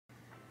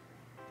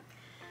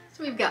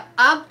So we've got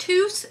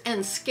obtuse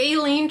and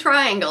scalene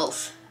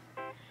triangles.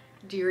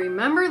 Do you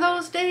remember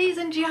those days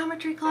in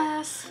geometry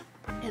class?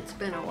 It's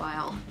been a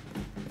while.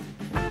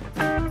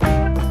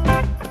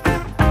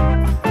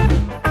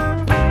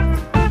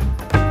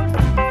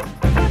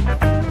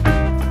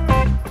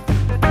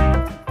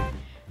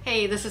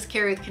 Hey, this is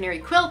Carrie with Canary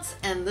Quilts,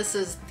 and this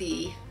is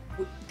the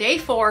day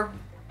 4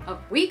 of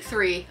week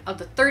 3 of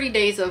the 30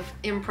 days of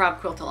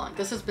Improv Quilt Along.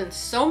 This has been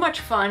so much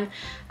fun.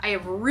 I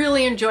have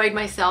really enjoyed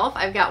myself.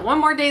 I've got one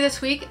more day this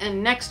week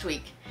and next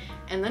week,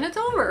 and then it's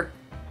over.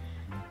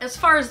 As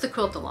far as the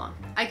quilt along,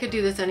 I could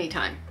do this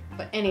anytime.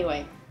 But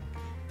anyway,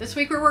 this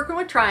week we're working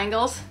with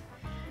triangles.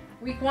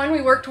 Week 1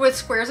 we worked with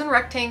squares and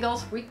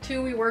rectangles. Week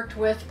 2 we worked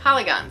with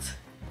polygons.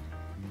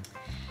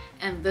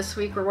 And this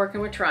week we're working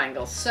with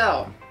triangles.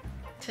 So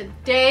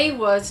today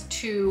was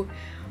to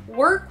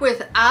work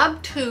with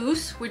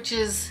obtuse, which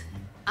is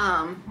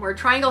where a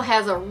triangle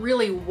has a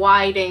really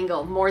wide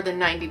angle, more than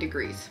 90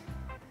 degrees.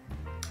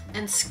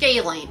 And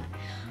scalene,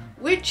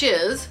 which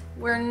is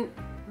where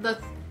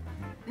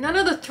none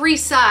of the 3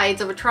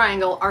 sides of a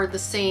triangle are the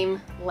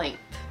same length.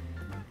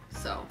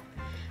 So,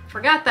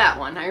 forgot that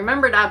one. I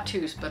remembered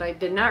obtuse, but I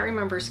did not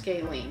remember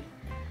scalene.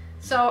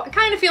 So I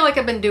kind of feel like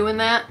I've been doing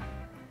that,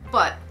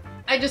 but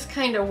I just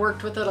kind of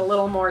worked with it a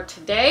little more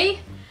today.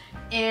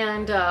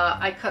 And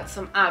I cut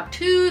some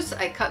obtuse,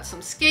 I cut some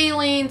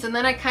scalenes, and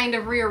then I kind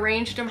of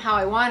rearranged them how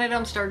I wanted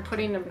them, started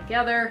putting them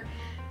together.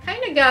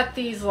 Kind of got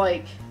these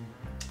like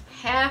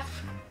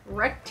half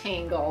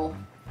rectangles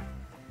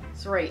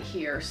right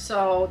here.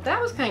 So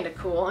that was kind of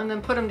cool, and then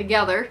put them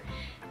together.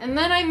 And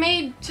then I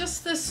made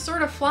just this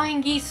sort of flying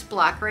geese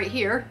block right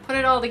here, put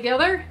it all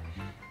together,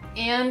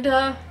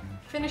 and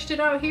finished it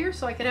out here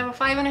so I could have a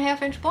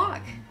 5.5 inch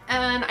block.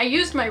 And I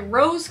used my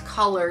rose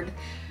colored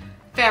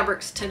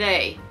fabrics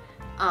today.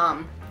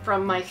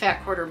 From my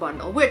fat quarter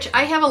bundle, which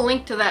I have a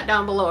link to that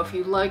down below if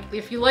you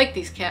like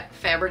these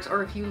fabrics,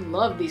 or if you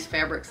love these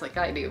fabrics like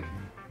I do.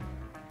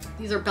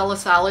 These are Bella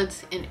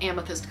Solids in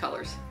amethyst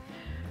colors.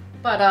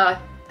 But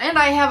and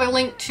I have a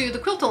link to the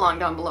quilt along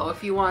down below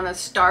if you want to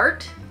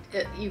start.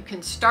 You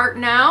can start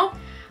now,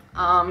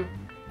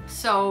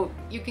 so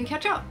you can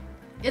catch up.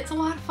 It's a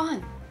lot of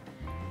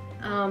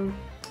fun.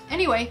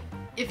 Anyway,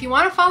 if you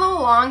want to follow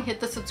along, hit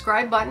the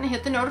subscribe button,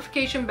 hit the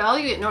notification bell.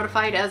 You get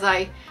notified as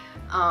I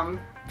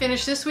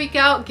finish this week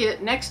out,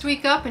 get next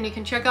week up, and you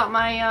can check out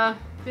my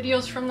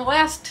videos from the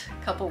last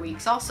couple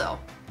weeks also.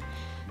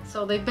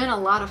 So they've been a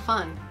lot of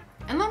fun.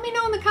 And let me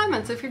know in the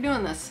comments if you're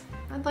doing this.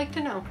 I'd like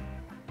to know.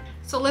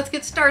 So let's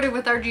get started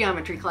with our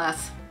geometry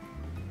class.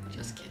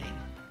 Just kidding.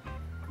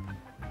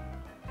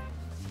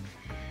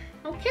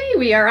 Okay,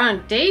 we are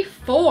on day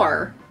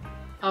 4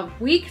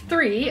 of week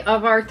 3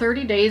 of our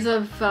 30 days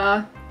of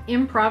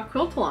Improv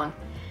Quilt Along.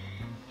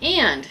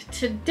 And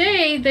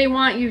today they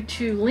want you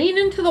to lean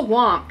into the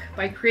wonk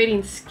by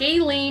creating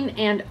scalene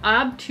and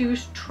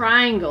obtuse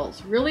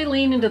triangles. Really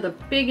lean into the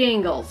big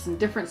angles and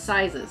different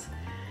sizes.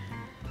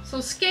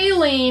 So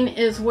scalene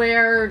is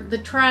where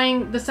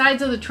the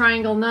sides of the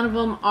triangle, none of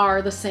them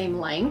are the same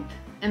length.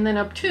 And then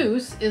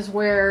obtuse is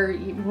where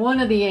one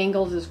of the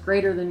angles is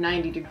greater than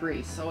 90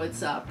 degrees. So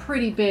it's a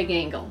pretty big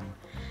angle.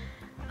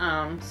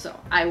 So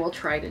I will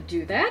try to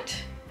do that.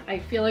 I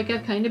feel like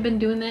I've kind of been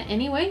doing that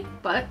anyway,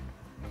 but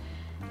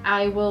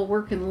I will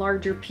work in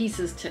larger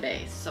pieces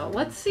today. So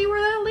let's see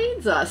where that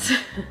leads us.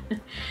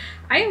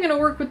 I am going to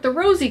work with the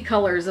rosy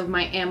colors of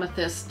my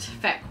amethyst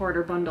fat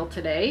quarter bundle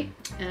today.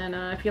 And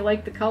if you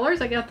like the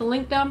colors, I got the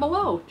link down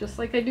below, just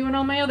like I do in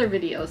all my other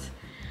videos,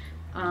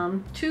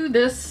 to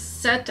this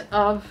set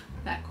of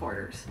fat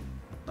quarters.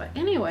 But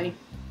anyway,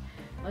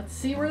 let's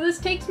see where this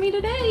takes me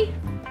today.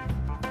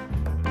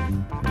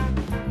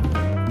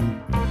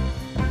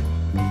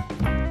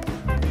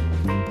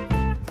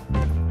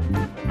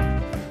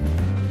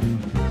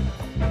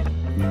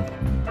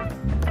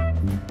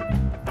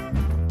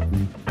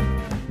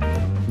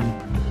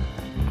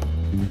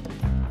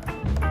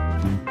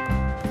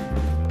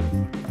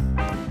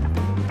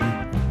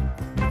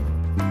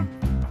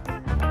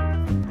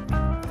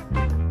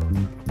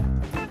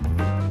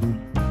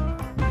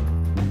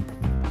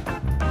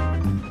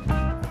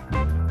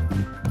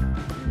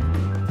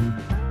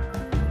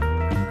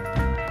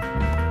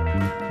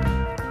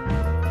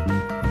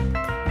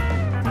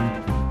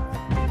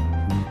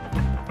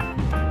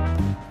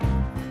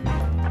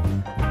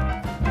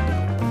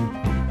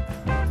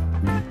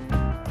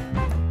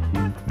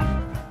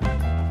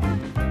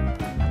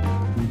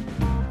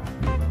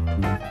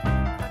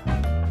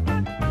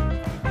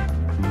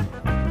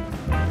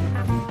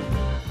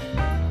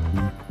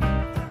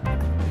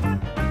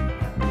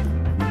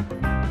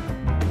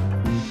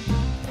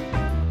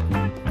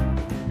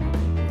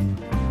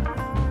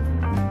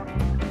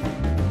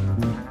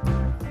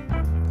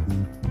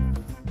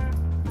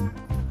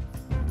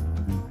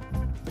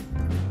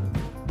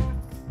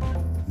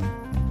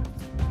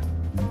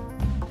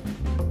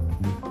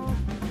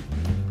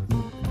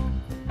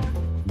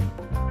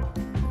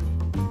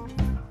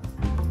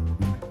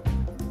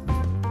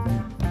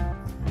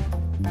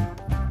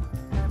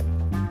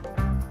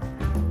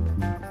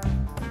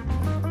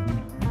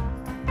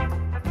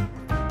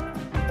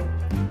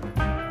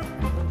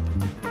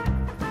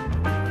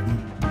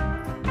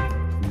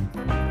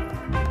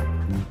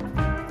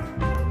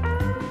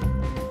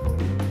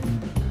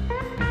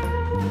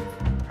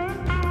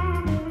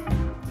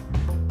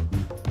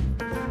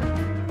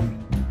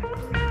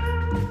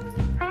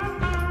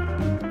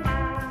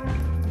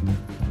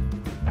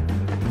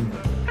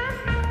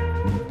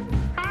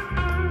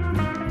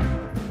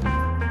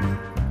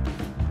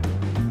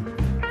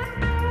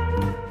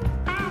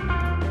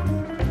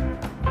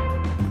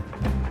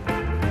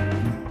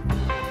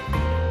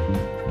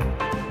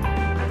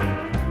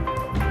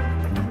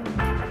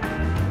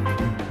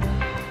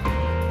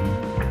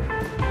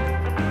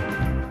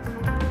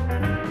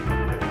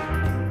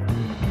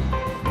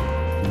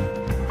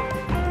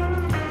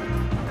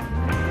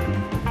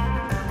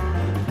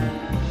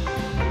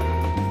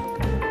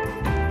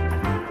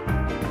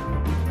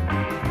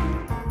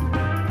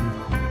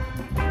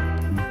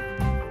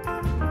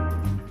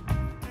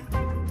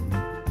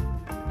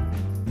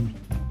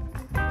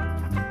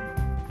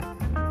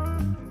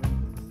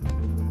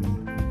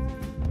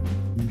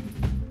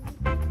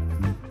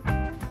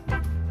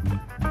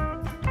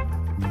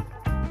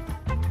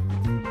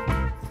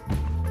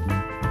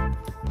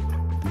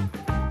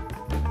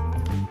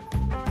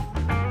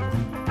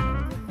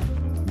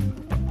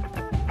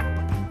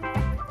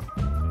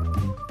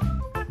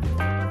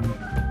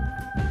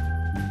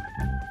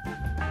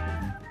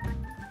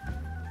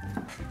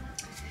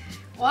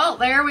 Well,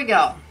 there we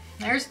go.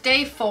 There's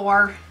day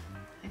 4.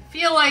 I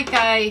feel like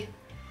I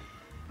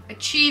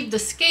achieved the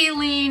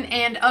scalene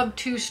and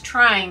obtuse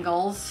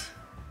triangles.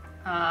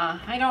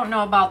 I don't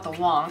know about the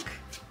wonk,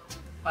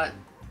 but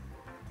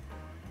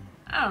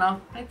I don't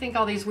know. I think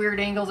all these weird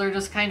angles are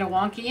just kind of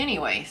wonky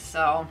anyway,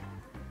 so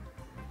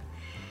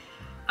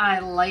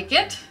I like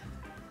it.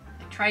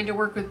 I tried to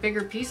work with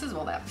bigger pieces.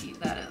 Well, that is,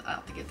 I'll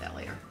have to get that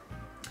later.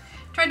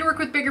 Tried to work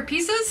with bigger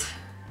pieces,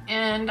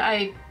 and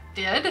I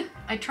did.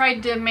 I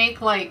tried to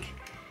make like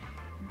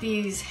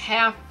these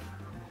half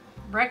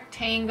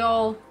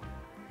rectangles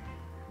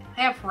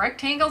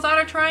out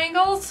of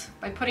triangles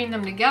by putting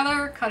them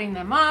together, cutting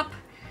them up.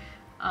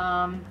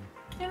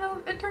 You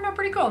know, it turned out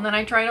pretty cool. And then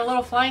I tried a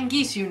little flying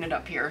geese unit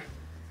up here.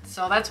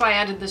 So that's why I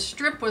added this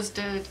strip, was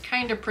to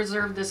kind of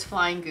preserve this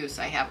flying goose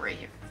I have right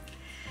here.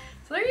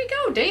 So there you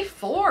go, day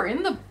 4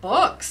 in the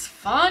books.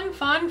 Fun,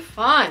 fun,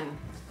 fun.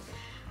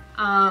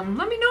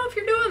 Let me know if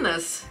you're doing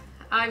this.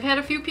 I've had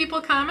a few people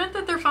comment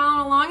that they're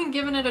following along and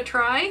giving it a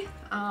try,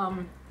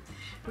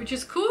 which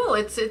is cool.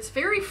 It's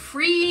very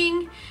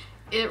freeing.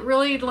 It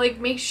really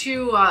makes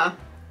you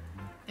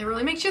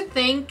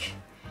think,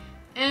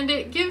 and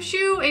it gives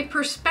you a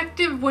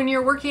perspective when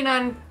you're working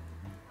on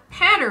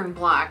pattern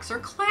blocks or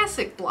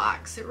classic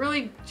blocks. It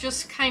really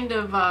just kind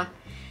of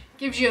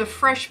gives you a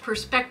fresh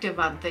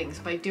perspective on things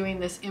by doing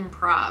this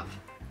improv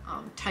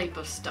type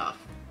of stuff.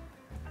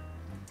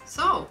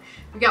 So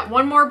we got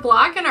one more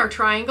block in our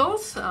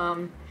triangles,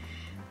 and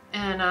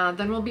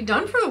then we'll be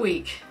done for the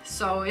week.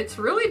 So it's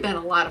really been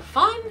a lot of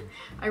fun.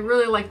 I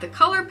really like the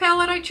color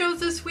palette I chose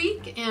this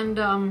week, and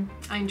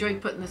I enjoyed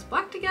putting this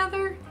block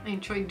together. I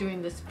enjoyed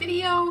doing this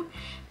video.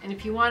 And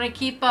if you want to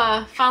keep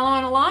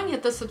following along,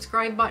 hit the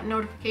subscribe button,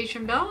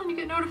 notification bell, and you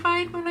get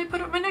notified when I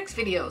put up my next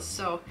videos.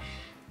 So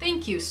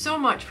thank you so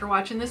much for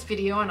watching this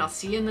video, and I'll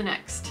see you in the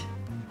next.